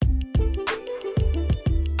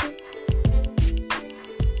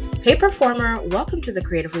Hey performer, welcome to the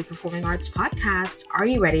Creatively Performing Arts podcast. Are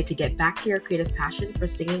you ready to get back to your creative passion for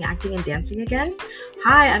singing, acting, and dancing again?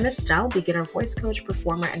 Hi, I'm Estelle, beginner voice coach,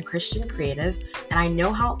 performer, and Christian creative, and I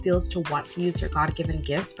know how it feels to want to use your God-given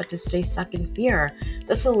gifts, but to stay stuck in fear.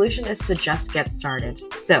 The solution is to just get started.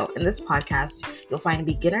 So, in this podcast, you'll find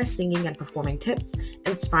beginner singing and performing tips,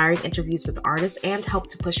 inspiring interviews with artists, and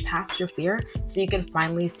help to push past your fear so you can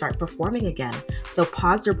finally start performing again. So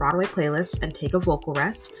pause your Broadway playlist and take a vocal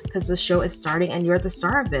rest, because the show is starting and you're the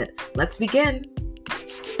star of it. Let's begin.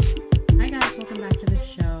 Hi guys, welcome back to the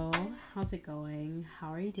show. How's it going?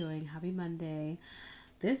 How are you doing? Happy Monday.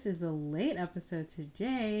 This is a late episode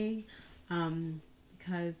today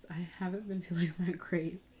because I haven't been feeling that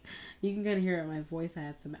great. You can kind of hear it in my voice. I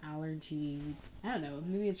had some allergy. I don't know.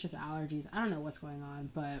 Maybe it's just allergies. I don't know what's going on,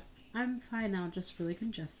 but I'm fine now. Just really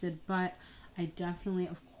congested. But I definitely,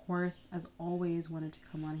 of course, as always, wanted to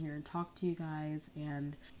come on here and talk to you guys.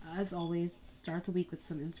 And as always, start the week with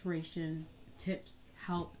some inspiration, tips,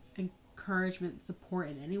 help, encouragement, support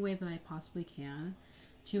in any way that I possibly can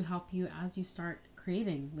to help you as you start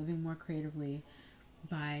creating, living more creatively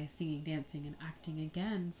by singing, dancing, and acting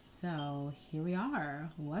again. So here we are.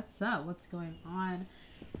 What's up? What's going on?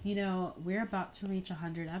 You know, we're about to reach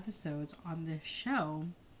 100 episodes on this show.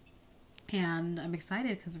 And I'm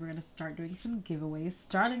excited because we're going to start doing some giveaways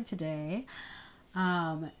starting today.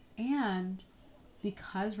 And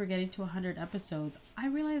because we're getting to 100 episodes, I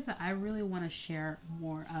realized that I really want to share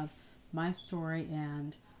more of my story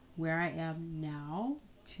and where I am now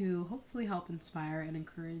to hopefully help inspire and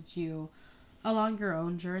encourage you along your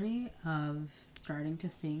own journey of starting to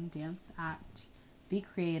sing, dance, act, be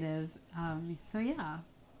creative. So yeah,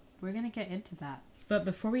 we're going to get into that. But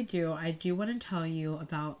before we do, I do want to tell you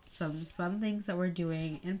about some fun things that we're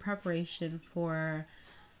doing in preparation for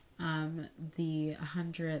the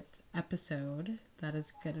 100th episode that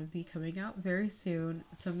is going to be coming out very soon.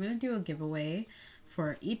 So I'm going to do a giveaway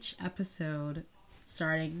for each episode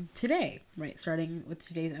starting today, right? Starting with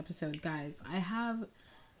today's episode, guys. I have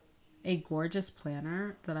a gorgeous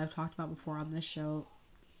planner that I've talked about before on this show.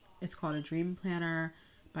 It's called a Dream Planner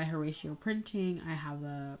by Horatio Printing. I have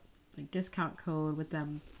a discount code with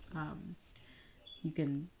them. You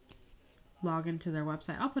can log into their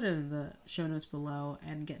website. I'll put it in the show notes below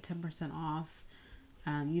and get 10% off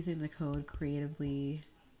using the code Creatively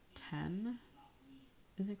 10.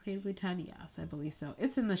 Is it Creatively 10? Yes, I believe so.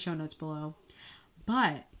 It's in the show notes below.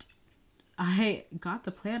 But I got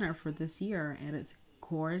the planner for this year and it's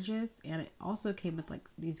gorgeous, and it also came with like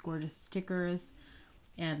these gorgeous stickers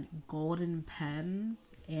and golden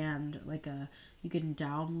pens, and you can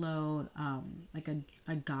download like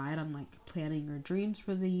a guide on like planning your dreams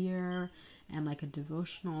for the year, and like a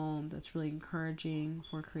devotional that's really encouraging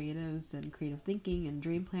for creatives and creative thinking and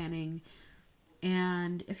dream planning.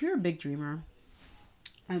 And if you're a big dreamer,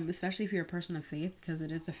 especially if you're a person of faith, because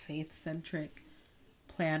it is a faith-centric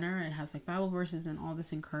planner, it has like Bible verses and all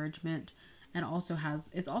this encouragement, and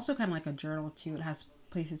it's also kind of like a journal too. It has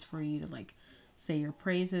places for you to like say your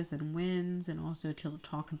praises and wins, and also to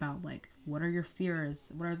talk about like what are your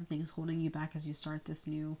fears, what are the things holding you back as you start this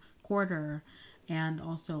new quarter, and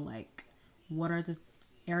also like what are the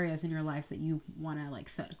areas in your life that you want to like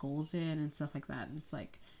set goals in and stuff like that. And it's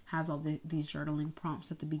like has all these journaling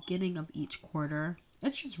prompts at the beginning of each quarter.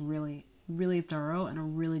 It's just really, really thorough and a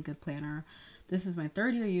really good planner. This is my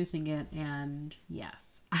third year using it, and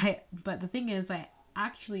yes, but the thing is, I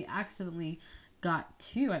actually accidentally got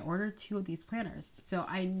two. I ordered two of these planners, so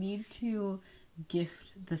I need to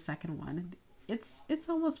gift the second one. It's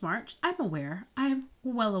almost March. I'm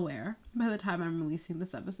well aware by the time I'm releasing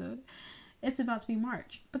this episode. It's about to be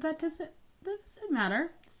March, but that doesn't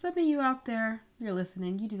matter. Some of you out there, you're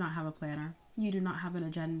listening, you do not have a planner. You do not have an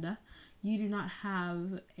agenda. You do not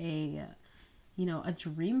have a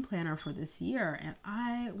dream planner for this year, and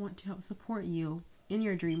I want to help support you in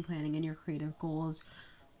your dream planning and your creative goals,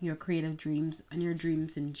 your creative dreams, and your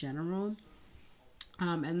dreams in general.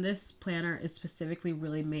 And this planner is specifically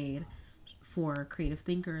really made for creative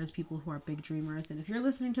thinkers, people who are big dreamers. And if you're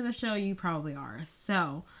listening to the show, you probably are.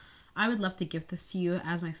 So I would love to gift this to you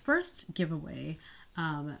as my first giveaway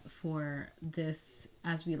for this,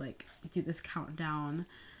 as we like do this countdown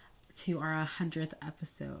to our 100th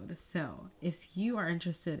episode. So if you are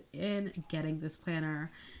interested in getting this planner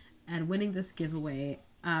and winning this giveaway,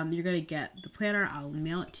 you're going to get the planner. I'll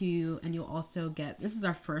mail it to you, and you'll also get, this is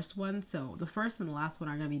our first one, so the first and the last one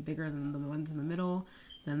are going to be bigger than the ones in the middle,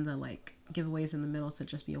 than the like giveaways in the middle, so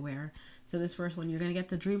just be aware. So this first one, you're going to get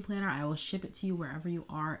the Dream Planner. I will ship it to you wherever you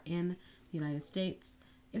are in the United States.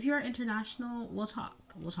 If you're international, we'll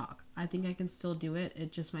talk. I think I can still do it.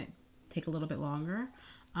 It just might take a little bit longer.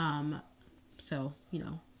 So,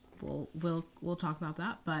 we'll talk about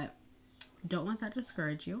that, but don't let that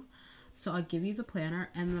discourage you. So I'll give you the planner,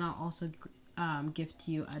 and then I'll also gift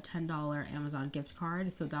you a $10 Amazon gift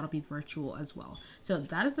card. So that'll be virtual as well. So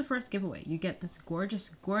that is the first giveaway. You get this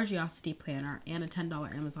gorgeous Gorgiosity planner and a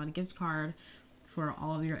 $10 Amazon gift card for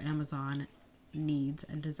all of your Amazon needs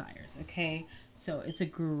and desires. Okay, so it's a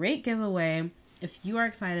great giveaway. If you are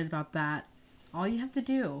excited about that, all you have to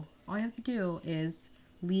do is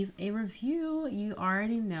leave a review. You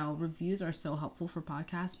already know reviews are so helpful for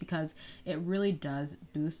podcasts because it really does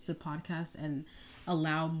boost the podcast and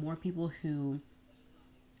allow more people who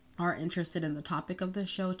are interested in the topic of the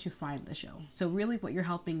show to find the show. So really what you're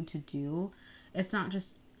helping to do, it's not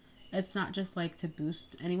just like to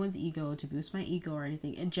boost anyone's ego, to boost my ego or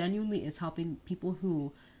anything. It genuinely is helping people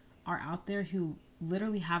who are out there who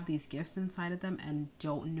literally have these gifts inside of them and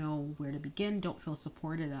don't know where to begin, don't feel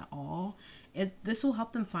supported at all. This will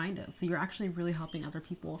help them find it. So you're actually really helping other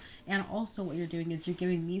people. And also what you're doing is you're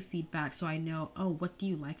giving me feedback so I know, oh, what do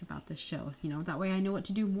you like about this show? That way I know what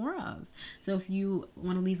to do more of. So if you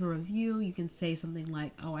want to leave a review, you can say something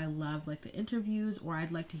like, oh, I love like the interviews, or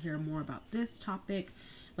I'd like to hear more about this topic.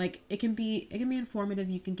 Like it can be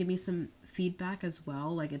informative. You can give me some feedback as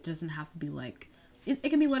well. Like it doesn't have to be like, it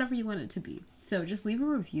can be whatever you want it to be. So just leave a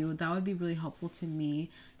review. That would be really helpful to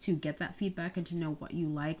me to get that feedback and to know what you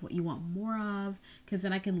like, what you want more of, because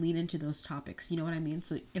then I can lean into those topics. You know what I mean?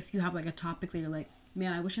 So if you have like a topic that you're like,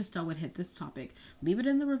 man, I wish Estelle would hit this topic, leave it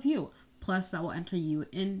in the review. Plus that will enter you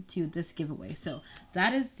into this giveaway. So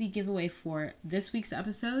that is the giveaway for this week's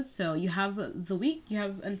episode. So you have the week, you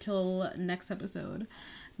have until next episode,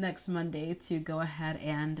 next Monday, to go ahead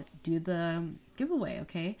and do the giveaway.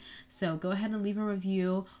 Okay, so go ahead and leave a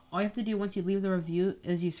review. All you have to do once you leave the review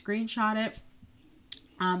is you screenshot it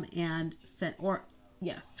and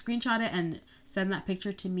screenshot it and send that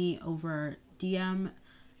picture to me over DM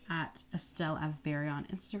at Estelle F. Berry on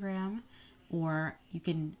Instagram, or you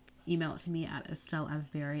can email it to me at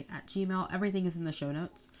estellefberry@gmail.com. Everything is in the show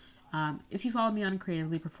notes. If you follow me on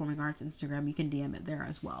Creatively Performing Arts Instagram, you can DM it there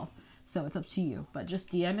as well. So it's up to you, but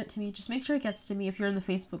just DM it to me. Just make sure it gets to me. If you're in the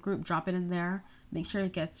Facebook group, drop it in there. Make sure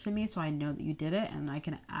it gets to me so I know that you did it, and I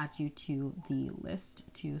can add you to the list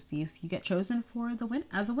to see if you get chosen for the win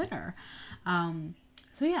as a winner.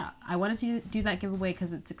 So yeah, I wanted to do that giveaway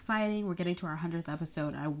because it's exciting. We're getting to our 100th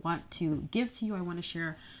episode. I want to give to you. I want to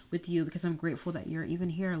share with you because I'm grateful that you're even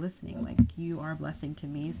here listening. Like, you are a blessing to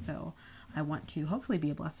me. So I want to hopefully be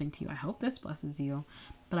a blessing to you. I hope this blesses you,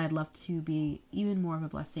 but I'd love to be even more of a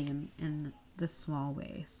blessing in this small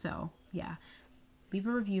way. So yeah, leave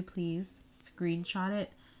a review, please. Screenshot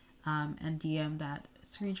it and DM that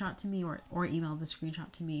screenshot to me, or email the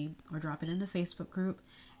screenshot to me, or drop it in the Facebook group.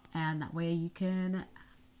 And that way you can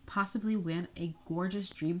possibly win a gorgeous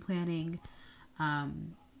dream planner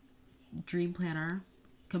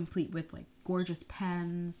complete with like gorgeous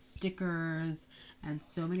pens, stickers, and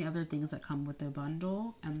so many other things that come with the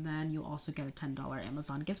bundle. And then you also get a $10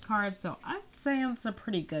 Amazon gift card. So I'd say it's a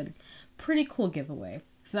pretty cool giveaway.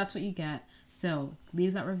 So that's what you get. So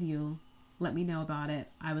leave that review. Let me know about it.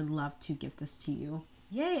 I would love to gift this to you.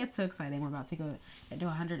 Yay, it's so exciting. We're about to go into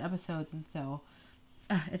 100 episodes, and so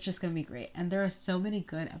it's just going to be great. And there are so many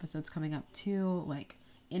good episodes coming up too, like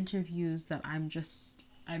interviews that I'm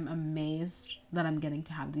amazed that I'm getting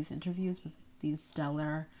to have these interviews with these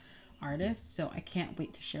stellar artists. So I can't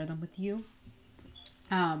wait to share them with you.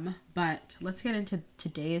 But let's get into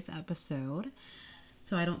today's episode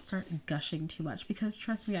so I don't start gushing too much, because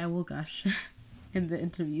trust me, I will gush in the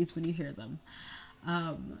interviews when you hear them.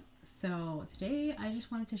 So today I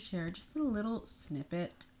just wanted to share just a little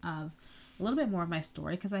snippet of a little bit more of my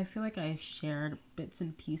story, because I feel like I've shared bits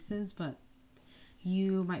and pieces, but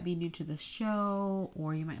you might be new to the show,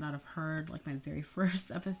 or you might not have heard like my very first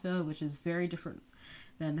episode, which is very different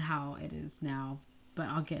than how it is now, but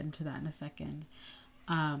I'll get into that in a second.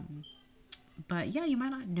 But yeah, you might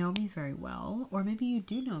not know me very well, or maybe you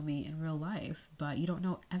do know me in real life, but you don't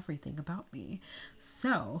know everything about me.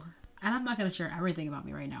 So, and I'm not going to share everything about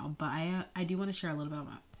me right now, but I do want to share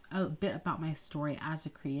a bit about my story as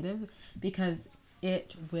a creative, because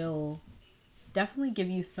it will definitely give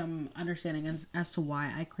you some understanding as to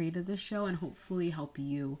why I created this show, and hopefully help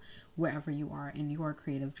you wherever you are in your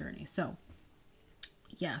creative journey. So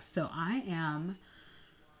yeah, so I am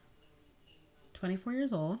 24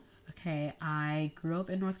 years old. Okay, I grew up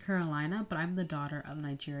in North Carolina, but I'm the daughter of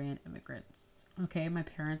Nigerian immigrants. Okay, my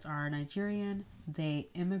parents are Nigerian. They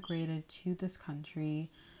immigrated to this country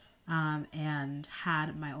and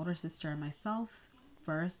had my older sister and myself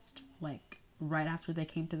first, like right after they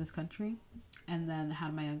came to this country. and then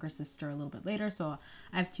had my younger sister a little bit later. So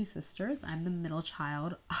I have two sisters. I'm the middle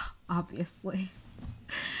child, obviously.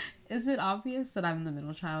 Is it obvious that I'm the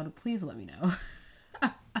middle child? Please let me know.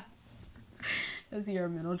 If you're a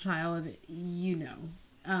middle child, you know.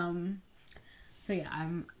 So yeah,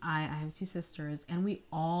 I have two sisters, and we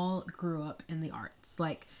all grew up in the arts.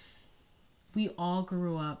 Like, we all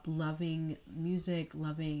grew up loving music,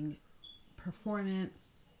 loving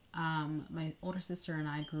performance. My older sister and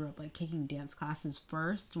I grew up like taking dance classes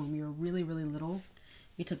first when we were really, really little.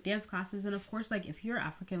 We took dance classes, and of course, like, if you're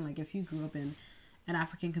African, like, if you grew up in an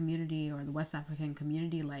African community or the West African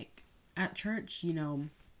community, like, at church, you know,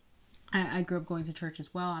 I grew up going to church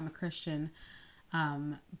as well. I'm a Christian.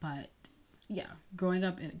 But yeah, growing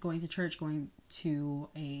up and going to church, going to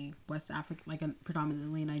a West African, like a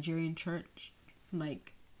predominantly Nigerian church,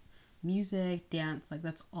 like, music, dance, like,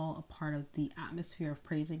 that's all a part of the atmosphere of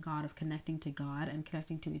praising God, of connecting to God and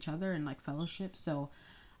connecting to each other and like fellowship. So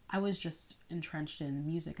I was just entrenched in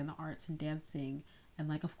music and the arts and dancing. And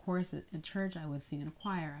like, of course, in church, I would sing in a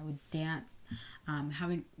choir, I would dance.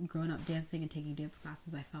 Having grown up dancing and taking dance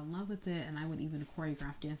classes, I fell in love with it. And I would even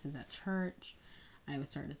choreograph dances at church. I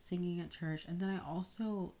started singing at church. And then I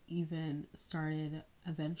also even started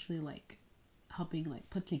eventually like helping like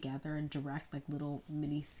put together and direct like little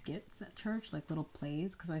mini skits at church, like little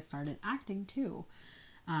plays, because I started acting too.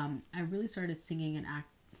 I really started singing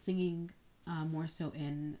more so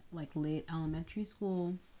in like late elementary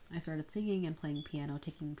school. I started singing and playing piano,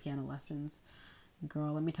 taking piano lessons.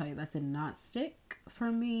 Girl, let me tell you, that did not stick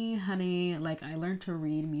for me, honey. Like, I learned to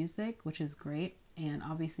read music, which is great, and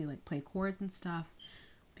obviously like play chords and stuff,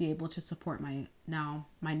 be able to support my now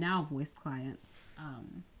voice clients,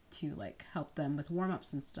 to like help them with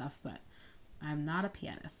warm-ups and stuff, but I'm not a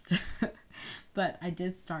pianist. But I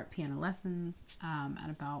did start piano lessons at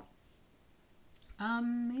about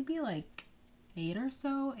maybe like 9 or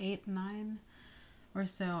so. I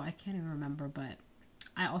can't even remember, but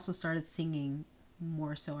I also started singing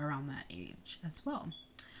more so around that age as well.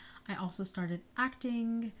 I also started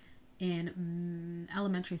acting in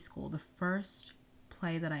elementary school. The first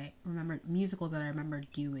musical that I remember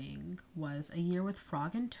doing was A Year with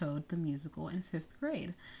Frog and Toad, the musical, in 5th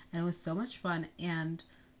grade. And it was so much fun. And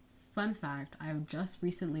fun fact, I've just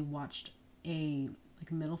recently watched a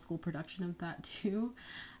like middle school production of that too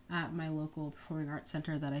at my local performing arts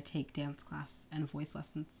center that I take dance class and voice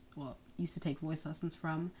lessons. Well, used to take voice lessons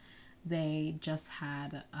from. They just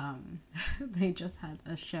had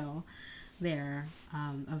a show there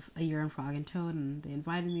of A Year in Frog and Toad, and they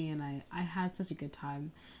invited me, and I had such a good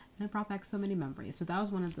time, and it brought back so many memories. So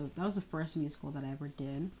that was the first musical that I ever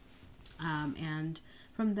did, and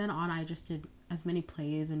from then on I just did as many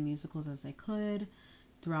plays and musicals as I could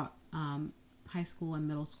throughout high school and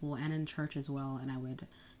middle school and in church as well, and I would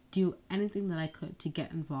do anything that I could to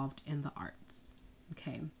get involved in the arts.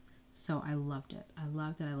 Okay, so I loved it.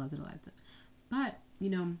 But, you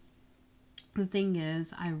know, the thing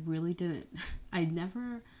is, I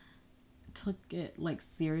never took it like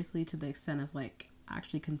seriously to the extent of like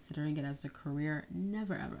actually considering it as a career.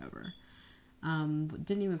 Never, ever, ever.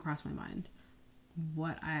 Didn't even cross my mind.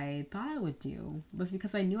 What I thought I would do was,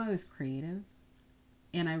 because I knew I was creative,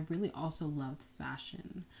 and I really also loved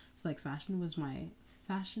fashion. So like fashion was my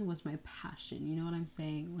passion. You know what I'm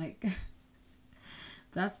saying? Like,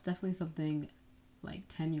 that's definitely something like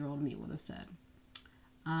 10-year-old me would have said.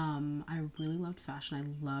 I really loved fashion. I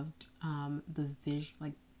loved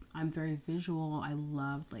like, I'm very visual. I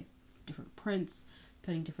loved like different prints,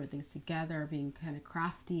 putting different things together, being kind of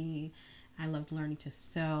crafty. I loved learning to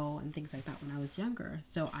sew and things like that when I was younger.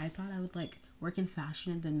 So I thought I would like work in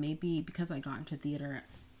fashion, and then maybe because I got into theater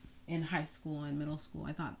in high school and middle school,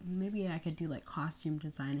 I thought maybe I could do like costume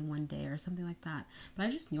designing one day or something like that. But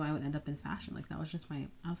I just knew I would end up in fashion. Like, that was just I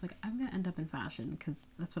was like, I'm gonna end up in fashion because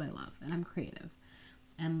that's what I love, and I'm creative.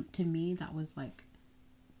 And to me, that was like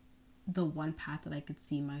the one path that I could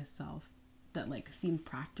see myself that like seemed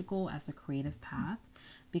practical as a creative path,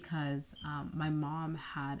 because my mom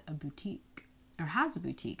had a boutique, or has a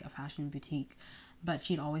fashion boutique, but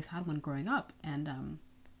she'd always had one growing up. And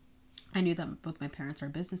I knew that both my parents are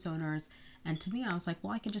business owners, and to me I was like,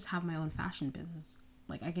 well, I could just have my own fashion business.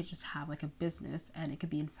 Like, I could just have like a business and it could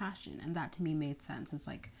be in fashion, and that to me made sense. It's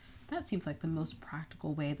like, that seems like the most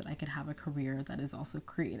practical way that I could have a career that is also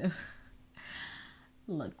creative.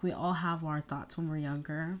 Look, we all have our thoughts when we're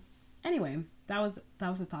younger. Anyway, that was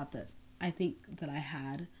a thought that I think that I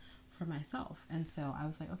had for myself. And so I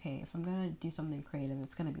was like, okay, if I'm going to do something creative,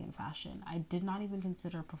 it's going to be in fashion. I did not even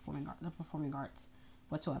consider the performing arts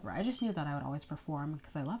whatsoever. I just knew that I would always perform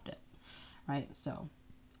because I loved it. Right? So,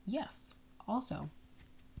 yes. Also,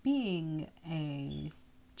 being a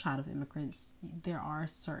child of immigrants, there are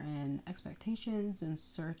certain expectations and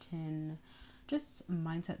certain just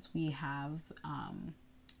mindsets we have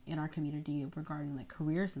in our community regarding like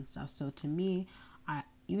careers and stuff. So to me, I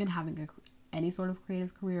even having any sort of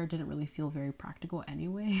creative career didn't really feel very practical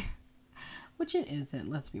anyway. Which it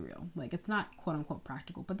isn't, let's be real. Like, it's not quote unquote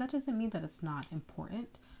practical, but that doesn't mean that it's not important,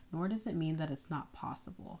 nor does it mean that it's not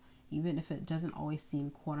possible, even if it doesn't always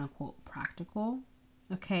seem quote unquote practical.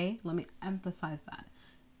 Okay, let me emphasize that.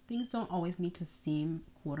 Things don't always need to seem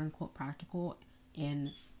quote unquote practical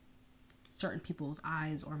in certain people's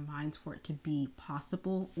eyes or minds for it to be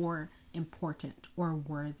possible or important or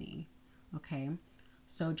worthy. Okay,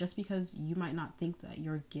 so just because you might not think that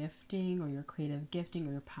your gifting or your creative gifting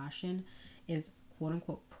or your passion is quote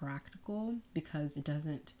unquote practical, because it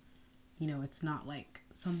doesn't, it's not like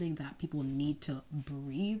something that people need to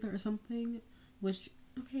breathe or something, which,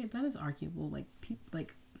 okay, that is arguable. Like,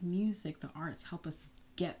 like music, the arts help us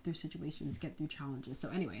get through situations, get through challenges. So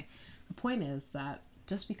anyway, the point is that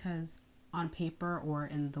just because on paper or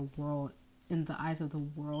in the world, in the eyes of the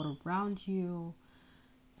world around you,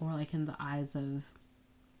 or like in the eyes of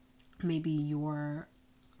maybe your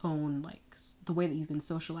own, like the way that you've been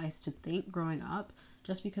socialized to think growing up,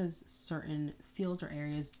 just because certain fields or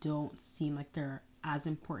areas don't seem like they're as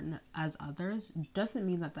important as others doesn't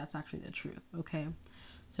mean that that's actually the truth. Okay,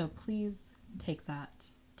 so please take that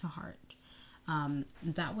to heart.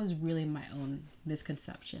 That was really my own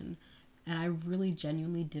misconception, and I really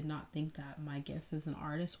genuinely did not think that my gifts as an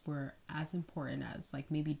artist were as important as like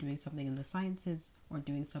maybe doing something in the sciences or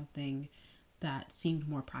doing something that seemed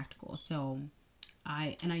more practical. So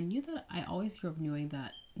I knew that I always grew up knowing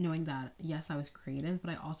that yes, I was creative,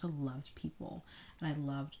 but I also loved people, and I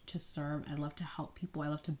loved to serve. I loved to help people. I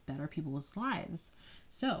loved to better people's lives.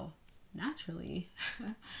 So naturally,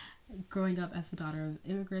 growing up as the daughter of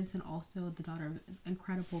immigrants and also the daughter of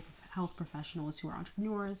incredible health professionals who are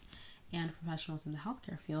entrepreneurs and professionals in the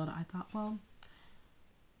healthcare field, I thought, well,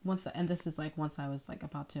 once I was like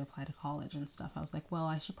about to apply to college and stuff, I was like, well,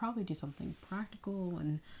 I should probably do something practical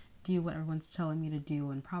and do what everyone's telling me to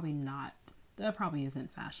do, and probably not. That probably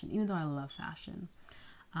isn't fashion, even though I love fashion.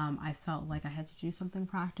 I felt like I had to do something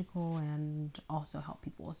practical and also help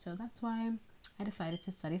people. So that's why I decided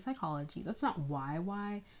to study psychology. That's not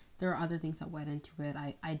why. There are other things that went into it.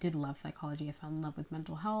 I did love psychology. I fell in love with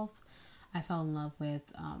mental health. I fell in love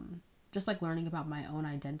with just like learning about my own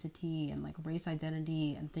identity and like race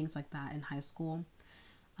identity and things like that in high school.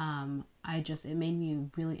 It made me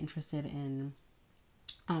really interested in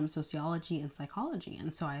sociology and psychology,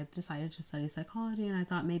 and so I decided to study psychology, and I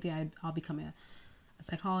thought maybe I'll become a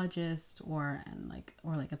psychologist or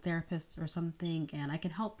a therapist or something, and I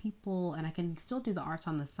can help people, and I can still do the arts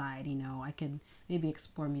on the side. I could maybe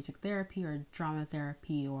explore music therapy or drama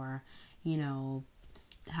therapy, or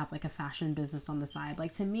have like a fashion business on the side.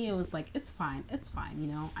 Like, to me, it was like, it's fine.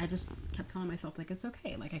 I just kept telling myself, like, it's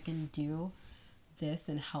okay. Like, I can do this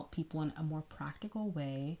and help people in a more practical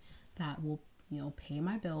way that will, pay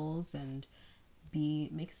my bills and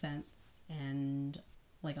make sense, and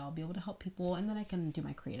like I'll be able to help people, and then I can do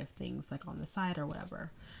my creative things like on the side or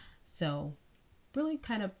whatever. So really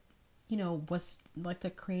kind of, was like the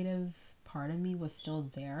creative part of me was still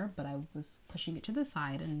there, but I was pushing it to the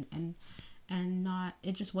side, and not,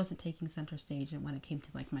 it just wasn't taking center stage when it came to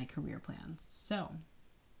like my career plans. So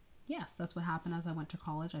yes, that's what happened. As I went to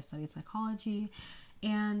college, I studied psychology,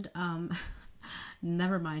 and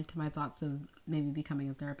never mind to my thoughts of maybe becoming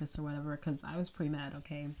a therapist or whatever, because I was pre-med.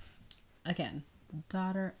 Okay, again,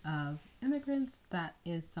 daughter of immigrants, that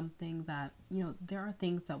is something that, there are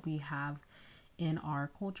things that we have in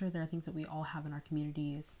our culture, there are things that we all have in our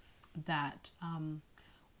community that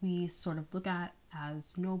we sort of look at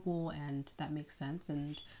as noble, and that makes sense,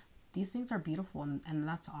 and these things are beautiful, and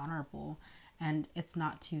that's honorable, and it's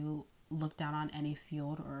not to look down on any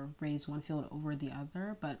field or raise one field over the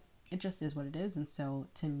other, but it just is what it is. And so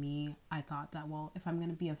to me, I thought that, well, if I'm going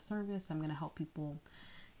to be of service, I'm going to help people,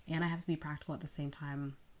 and I have to be practical at the same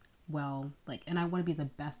time. Well, like, and I want to be the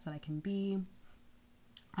best that I can be,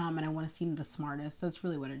 and I want to seem the smartest. So that's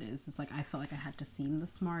really what it is. It's like, I felt like I had to seem the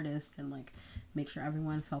smartest and like make sure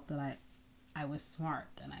everyone felt that I was smart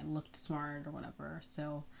and I looked smart or whatever.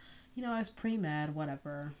 So, I was pre-med,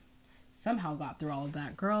 whatever. Somehow got through all of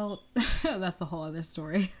that, girl. That's a whole other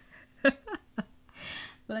story.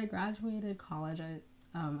 But I graduated college a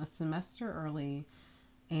semester early,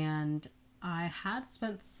 and I had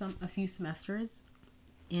spent a few semesters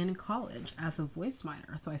in college as a voice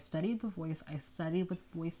minor. So I studied the voice, I studied with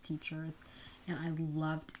voice teachers, and I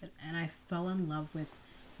loved it. And I fell in love with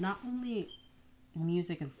not only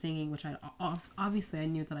music and singing, which obviously I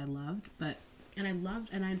knew that I loved,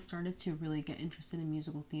 and I started to really get interested in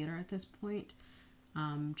musical theater at this point,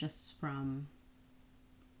 just from,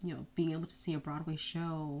 being able to see a Broadway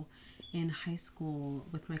show in high school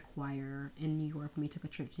with my choir in New York. When we took a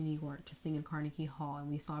trip to New York to sing in Carnegie Hall, and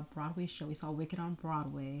we saw a Broadway show, we saw Wicked on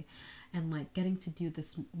Broadway, and like getting to do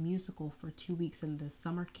this musical for 2 weeks in this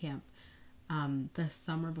summer camp, the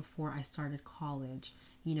summer before I started college.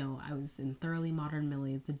 I was in Thoroughly Modern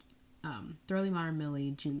Millie, Thoroughly Modern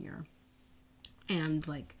Millie Junior, and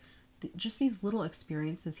like just these little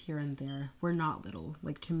experiences here and there were not little.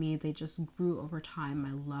 Like, to me, they just grew over time,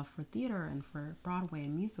 my love for theater and for Broadway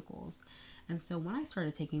and musicals. And so when I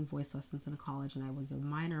started taking voice lessons in college, and I was a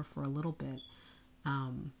minor for a little bit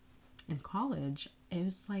in college, it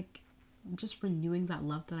was like just renewing that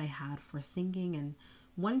love that I had for singing and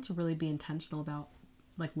wanting to really be intentional about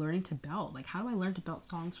like learning to belt. Like, how do I learn to belt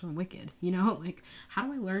songs from Wicked? Like, how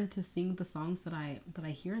do I learn to sing the songs that I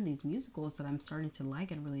hear in these musicals that I'm starting to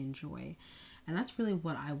like and really enjoy? And that's really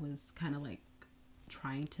what I was kind of like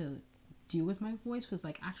trying to do with my voice, was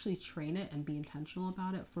like actually train it and be intentional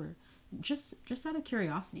about it for just out of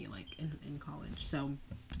curiosity, like in college. So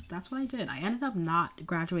that's what I did. I ended up not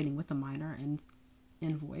graduating with a minor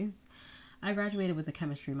in voice. I graduated with a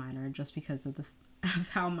chemistry minor just because of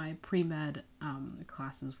how my pre-med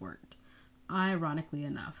classes worked, ironically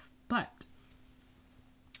enough. But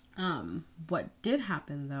what did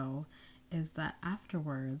happen though is that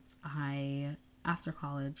afterwards, after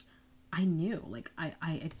college, I knew, like, I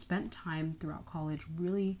had spent time throughout college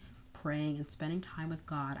really praying and spending time with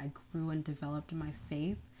God. I grew and developed in my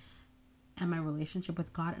faith and my relationship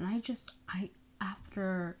with God. And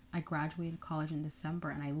after I graduated college in December,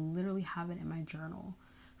 and I literally have it in my journal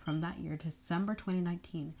from that year, December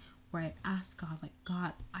 2019, where I asked God, like,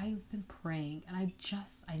 God, I've been praying, and I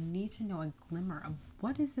need to know a glimmer of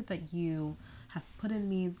what is it that you have put in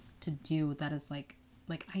me to do that is like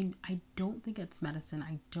I don't think it's medicine.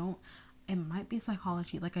 It might be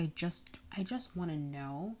psychology. Like, I just want to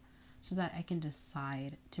know so that I can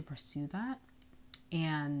decide to pursue that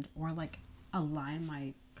or like align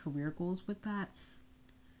my career goals with that.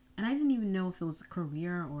 And I didn't even know if it was a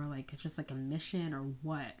career or like just like a mission or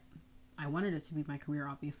what. I wanted it to be my career,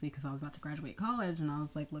 obviously, because I was about to graduate college, and I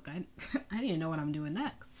was like, look, I need to know what I'm doing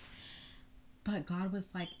next. But God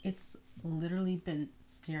was like, it's literally been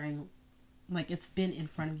staring, like, it's been in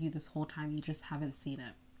front of you this whole time. You just haven't seen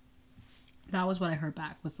it. That was what I heard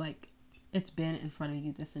back, was like, it's been in front of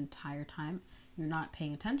you this entire time. You're not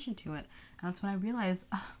paying attention to it. And that's when I realized,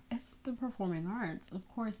 it's the performing arts. Of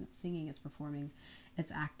course, it's singing, it's performing,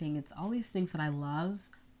 it's acting, it's all these things that I love,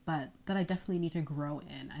 but that I definitely need to grow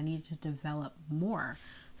in. I need to develop more.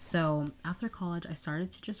 So after college, I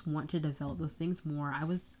started to just want to develop those things more.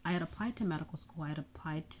 I had applied to medical school. I had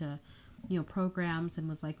applied to, programs, and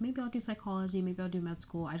was like, maybe I'll do psychology, maybe I'll do med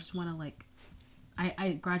school. I just want to, like,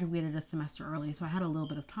 I graduated a semester early, so I had a little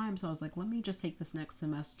bit of time. So I was like, let me just take this next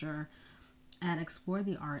semester and explore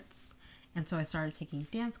the arts. And so I started taking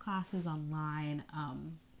dance classes online.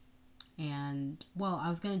 And well, I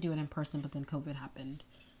was going to do it in person, but then COVID happened,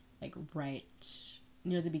 like right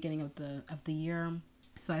near the beginning of the year.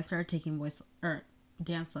 So I started taking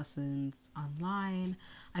dance lessons online.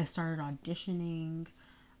 I started auditioning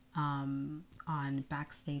on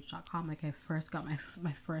Backstage.com. Like, I first got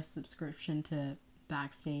my first subscription to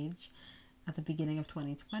Backstage at the beginning of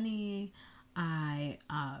 2020. I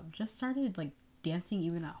just started like dancing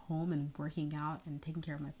even at home and working out and taking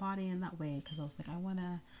care of my body in that way, because I was like, I want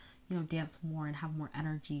to, dance more and have more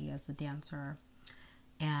energy as a dancer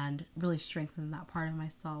and really strengthen that part of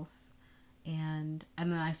myself. And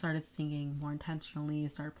then I started singing more intentionally,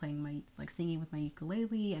 started playing singing with my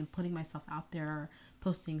ukulele and putting myself out there,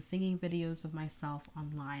 posting singing videos of myself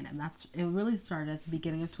online. And it really started at the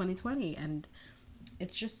beginning of 2020. And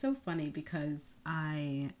it's just so funny because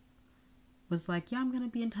I was like, yeah, I'm going to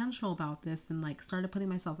be intentional about this, and like started putting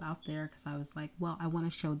myself out there because I was like, well, I want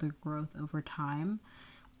to show the growth over time.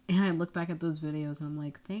 And I look back at those videos and I'm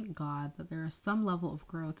like, thank God that there is some level of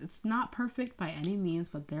growth. It's not perfect by any means,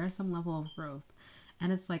 but there is some level of growth.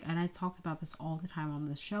 And it's like, and I talked about this all the time on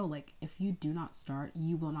this show, like, if you do not start,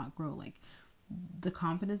 you will not grow. Like, the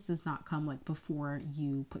confidence does not come like before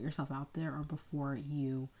you put yourself out there or before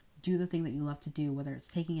you do the thing that you love to do, whether it's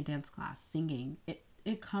taking a dance class, singing.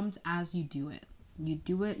 It comes as you do it. You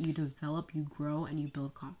do it, you develop, you grow, and you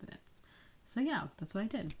build confidence. So yeah, that's what I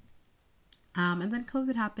did. And then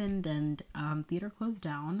COVID happened, and theater closed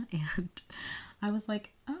down, and I was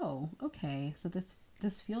like, oh, okay. So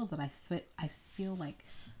this field that I feel like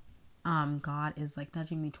God is like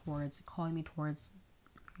nudging me towards, calling me towards,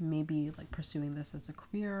 maybe like pursuing this as a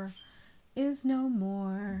career is no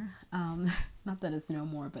more. Not that it's no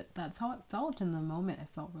more, but that's how it felt in the moment. It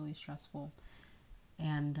felt really stressful.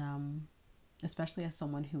 And especially as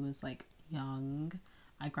someone who was like young,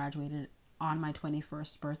 I graduated on my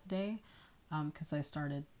 21st birthday because I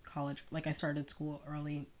started college, like I started school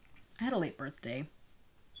early. I had a late birthday.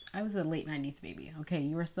 I was a late 90s baby. Okay,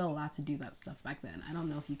 you were still allowed to do that stuff back then. I don't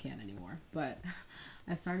know if you can anymore, but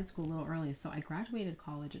I started school a little early. So I graduated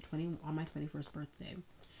college at 20 on my 21st birthday.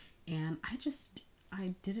 And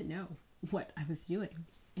I didn't know what I was doing.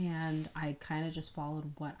 And I kind of just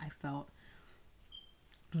followed what I felt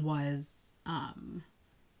was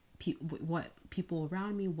what people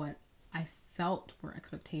around me, what I felt were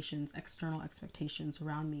expectations, external expectations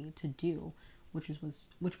around me to do, which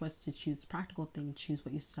was to choose the practical thing, choose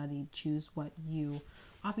what you studied, choose what you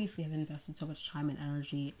obviously have invested so much time and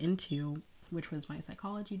energy into, which was my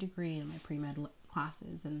psychology degree and my pre-med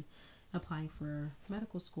classes and applying for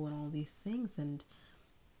medical school and all these things. And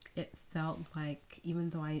it felt like, even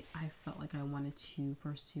though I felt like I wanted to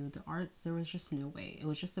pursue the arts, there was just no way. It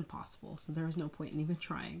was just impossible. So there was no point in even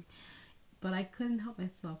trying. But I couldn't help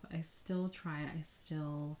myself. I still tried. I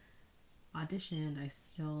still auditioned. I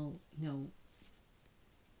still,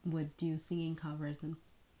 would do singing covers and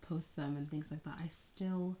post them and things like that. I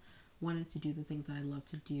still wanted to do the things that I love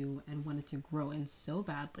to do and wanted to grow in so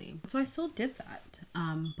badly. So I still did that.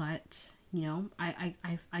 But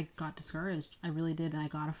I got discouraged. I really did. And I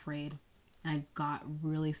got afraid and I got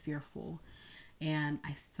really fearful. And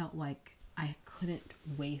I felt like I couldn't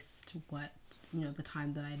waste the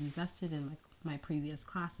time that I had invested in my previous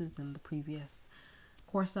classes and the previous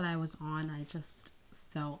course that I was on. I just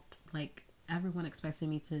felt like everyone expected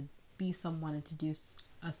me to be someone and to do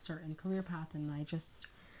a certain career path. And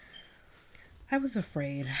I was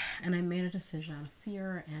afraid, and I made a decision out of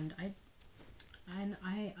fear, and I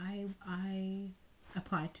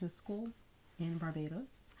applied to a school in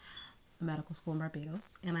Barbados, a medical school in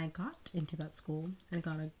Barbados, and I got into that school and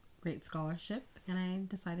got a great scholarship, and I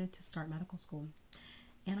decided to start medical school.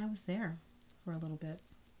 And I was there for a little bit,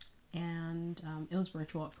 and it was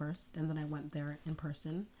virtual at first, and then I went there in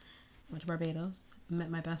person. Went to Barbados, met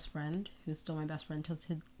my best friend, who's still my best friend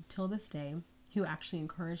till this day, who actually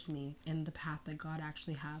encouraged me in the path that God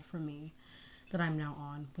actually had for me, that I'm now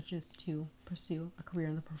on, which is to pursue a career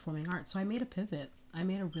in the performing arts. So I made a pivot. I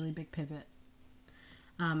made a really big pivot.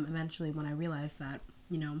 Eventually, when I realized that,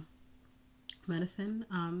 medicine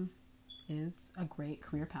is a great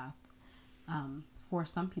career path for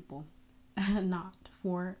some people, not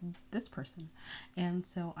for this person. And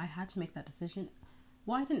so I had to make that decision.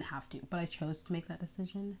 Well, I didn't have to, but I chose to make that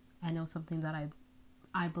decision. I know something that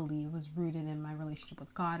I believe was rooted in my relationship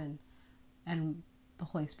with God and the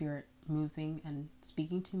Holy Spirit moving and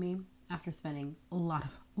speaking to me after spending a lot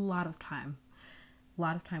of time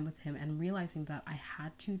with Him, and realizing that I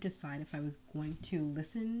had to decide if I was going to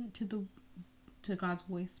listen to God's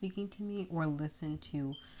voice speaking to me, or listen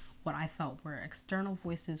to what I felt were external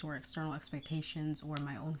voices or external expectations or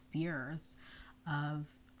my own fears of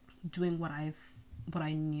doing what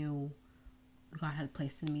I knew God had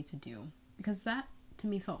placed in me to do. Because that to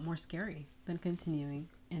me felt more scary than continuing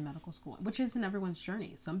in medical school, which isn't everyone's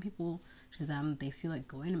journey. Some people, to them, they feel like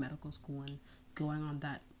going to medical school and going on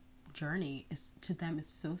that journey is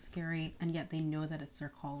so scary, and yet they know that it's their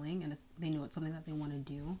calling, and they know it's something that they want to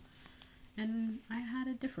do. And I had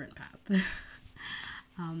a different path.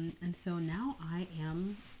 And so now I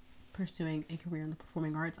am pursuing a career in the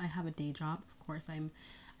performing arts. I have a day job, of course. I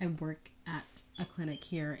work at a clinic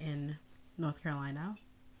here in North Carolina.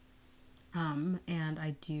 And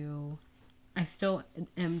I still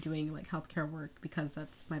am doing like healthcare work because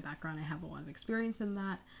that's my background. I have a lot of experience in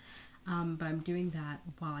that. But I'm doing that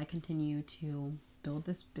while I continue to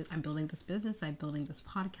I'm building this business. I'm building this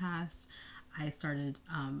podcast. I started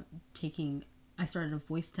a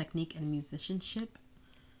voice technique and musicianship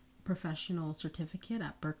professional certificate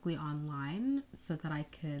at Berklee Online so that I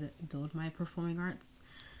could build my performing arts.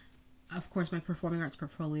 Of course, my performing arts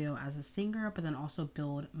portfolio as a singer, but then also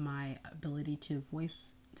build my ability to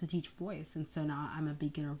teach voice. And so now I'm a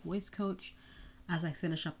beginner voice coach as I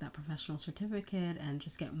finish up that professional certificate and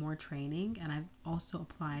just get more training. And I've also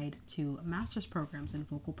applied to master's programs in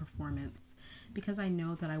vocal performance because I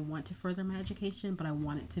know that I want to further my education, but I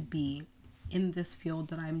want it to be in this field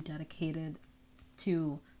that I'm dedicated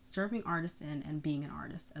to serving artists in and being an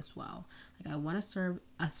artist as well. Like, I want to serve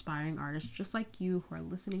aspiring artists just like you who are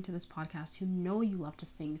listening to this podcast, who know you love to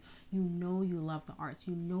sing, you know you love the arts,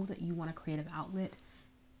 you know that you want a creative outlet.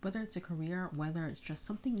 whether it's a career, whether it's just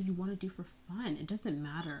something you want to do for fun, it doesn't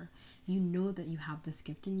matter. You know that you have this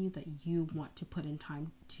gift in you that you want to put in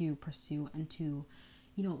time to pursue and to,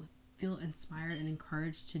 feel inspired and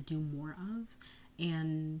encouraged to do more of.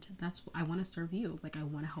 And that's what I want to serve you. Like, I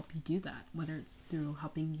want to help you do that, whether it's through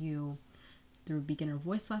helping you through beginner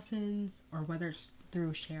voice lessons, or whether it's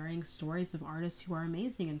through sharing stories of artists who are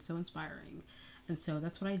amazing and so inspiring. And so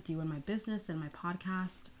that's what I do in my business and my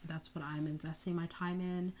podcast. That's what I'm investing my time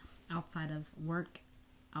in outside of work,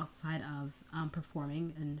 outside of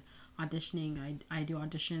performing and auditioning. I do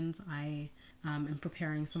auditions. I am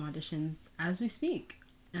preparing some auditions as we speak,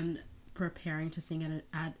 and preparing to sing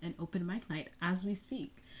at an open mic night as we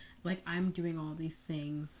speak. Like, I'm doing all these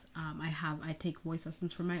things. I take voice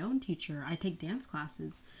lessons from my own teacher. I take dance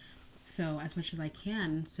classes, so as much as I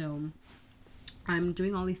can. So I'm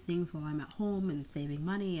doing all these things while I'm at home and saving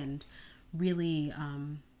money and really,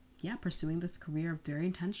 pursuing this career very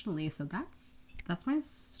intentionally. So that's my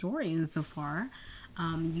story so far.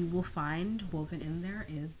 You will find woven in there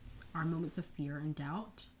is our moments of fear and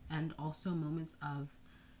doubt, and also moments of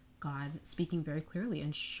God speaking very clearly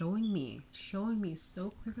and showing me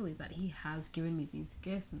so clearly that He has given me these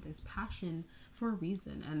gifts and this passion for a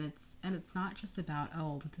reason. And it's not just about,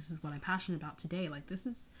 oh, this is what I'm passionate about today. Like, this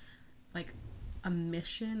is like a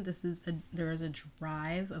mission. There is a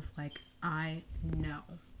drive of like, I know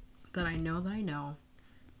that I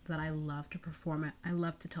love to perform it. I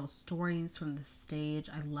love to tell stories from the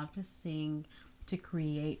stage. I love to sing, to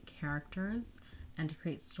create characters and to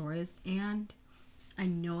create stories. And I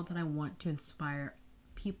know that I want to inspire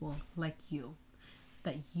people like you,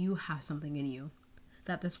 that you have something in you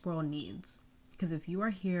that this world needs. Because if you are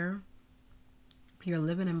here, you're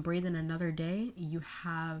living and breathing another day, you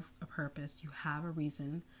have a purpose, you have a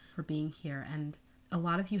reason for being here. And a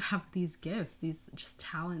lot of you have these gifts, these just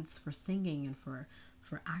talents for singing and for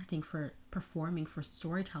acting, for performing, for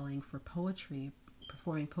storytelling, for poetry,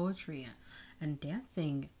 performing poetry and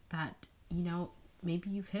dancing that,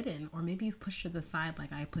 maybe you've hidden, or maybe you've pushed to the side,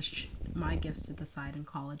 like I pushed my gifts to the side in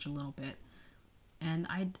college a little bit. And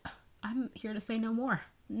I'm here to say no more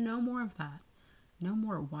of that. No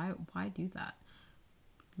more. Why do that?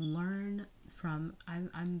 Learn from.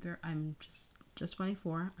 I'm just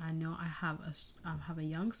 24. I know I have a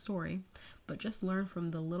young story, but just learn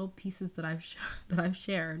from the little pieces that I've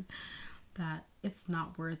shared, that it's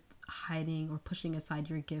not worth hiding or pushing aside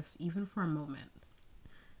your gifts even for a moment.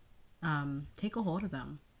 Take a hold of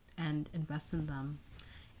them and invest in them.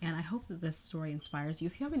 And I hope that this story inspires you.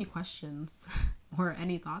 If you have any questions or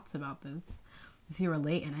any thoughts about this, if you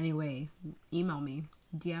relate in any way, email me,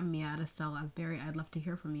 DM me at Estelle Asbury. I'd love to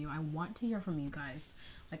hear from you. I want to hear from you guys.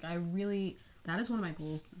 Like, that is one of my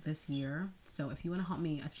goals this year. So if you want to help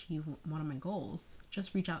me achieve one of my goals,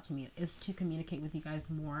 just reach out to me. It is to communicate with you guys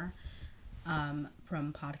more.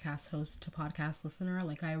 From podcast host to podcast listener.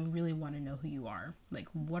 Like, I really want to know who you are. Like,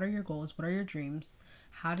 what are your goals? What are your dreams?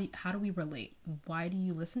 How do we relate? Why do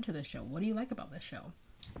you listen to this show? What do you like about this show?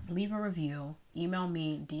 Leave a review, email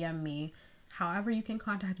me, DM me, however you can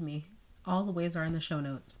contact me. All the ways are in the show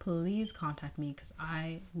notes. Please contact me, because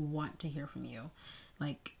I want to hear from you.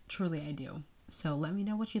 Like, truly I do. So let me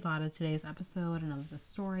know what you thought of today's episode and of the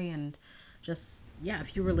story, and just,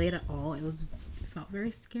 if you relate at all. It felt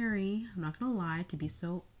very scary, I'm not gonna lie, to be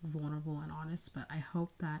so vulnerable and honest, but I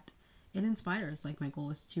hope that it inspires. Like, my goal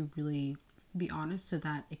is to really be honest so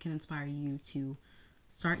that it can inspire you to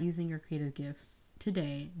start using your creative gifts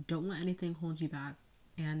today. Don't let anything hold you back.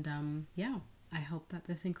 And I hope that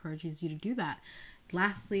this encourages you to do that.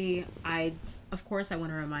 Lastly, I want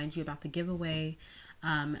to remind you about the giveaway.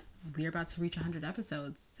 We're about to reach 100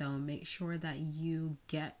 episodes, so make sure that you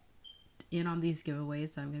get in on these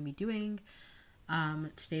giveaways that I'm going to be doing.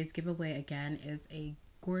 Today's giveaway again is a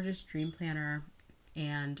gorgeous dream planner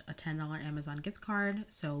and a $10 Amazon gift card.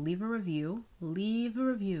 So leave a review,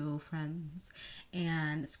 friends,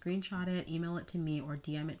 and screenshot it, email it to me, or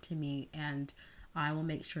DM it to me, and I will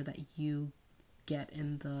make sure that you get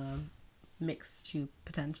in the mix to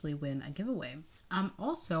potentially win a giveaway.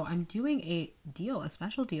 Also, I'm doing a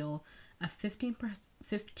special deal, a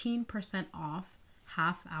 15% off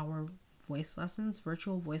half-hour voice lessons,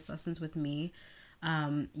 virtual voice lessons with me.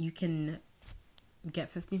 You can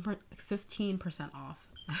get 15%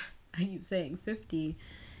 off. I keep saying 50.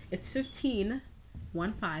 It's 15%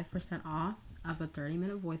 off of a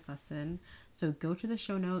 30-minute voice lesson. So go to the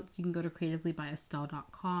show notes. You can go to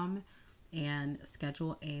creativelybyestelle.com and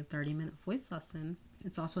schedule a 30-minute voice lesson.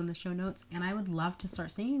 It's also in the show notes, and I would love to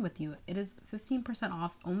start singing with you. It is 15%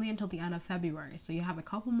 off only until the end of February, so you have a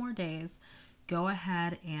couple more days. Go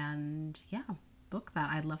ahead and book that.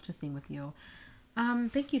 I'd love to sing with you.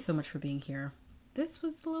 Thank you so much for being here. This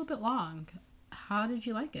was a little bit long. How did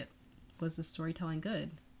you like it? Was the storytelling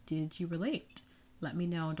good? Did you relate? Let me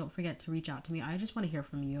know. Don't forget to reach out to me. I just want to hear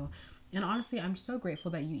from you. And honestly, I'm so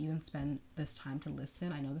grateful that you even spend this time to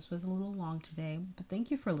listen. I know this was a little long today, but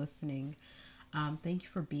thank you for listening. Thank you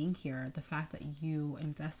for being here. The fact that you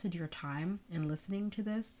invested your time in listening to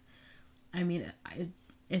this, I mean,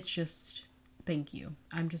 it's just, thank you.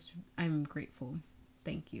 I'm grateful.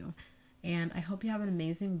 Thank you. And I hope you have an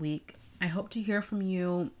amazing week. I hope to hear from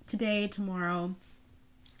you today, tomorrow,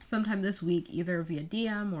 sometime this week, either via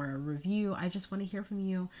DM or a review. I just want to hear from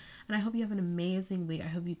you. And I hope you have an amazing week. I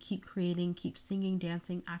hope you keep creating, keep singing,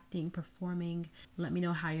 dancing, acting, performing. Let me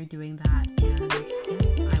know how you're doing that.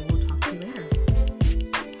 And yeah, I will talk to you later.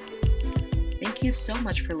 Thank you so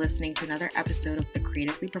much for listening to another episode of the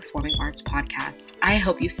Creatively Performing Arts Podcast. I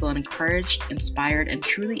hope you feel encouraged, inspired, and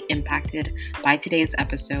truly impacted by today's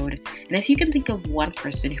episode. And if you can think of one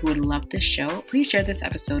person who would love this show, please share this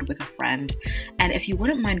episode with a friend. And if you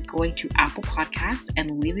wouldn't mind going to Apple Podcasts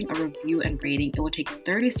and leaving a review and rating, it would take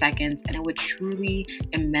 30 seconds and it would truly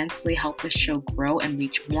immensely help the show grow and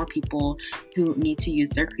reach more people who need to use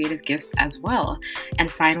their creative gifts as well. And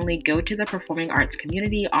finally, go to the Performing Arts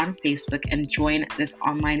community on Facebook and join this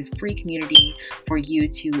online free community for you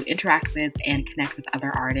to interact with and connect with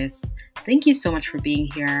other artists. Thank you so much for being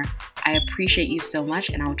here. I appreciate you so much,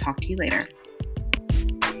 and I will talk to you later.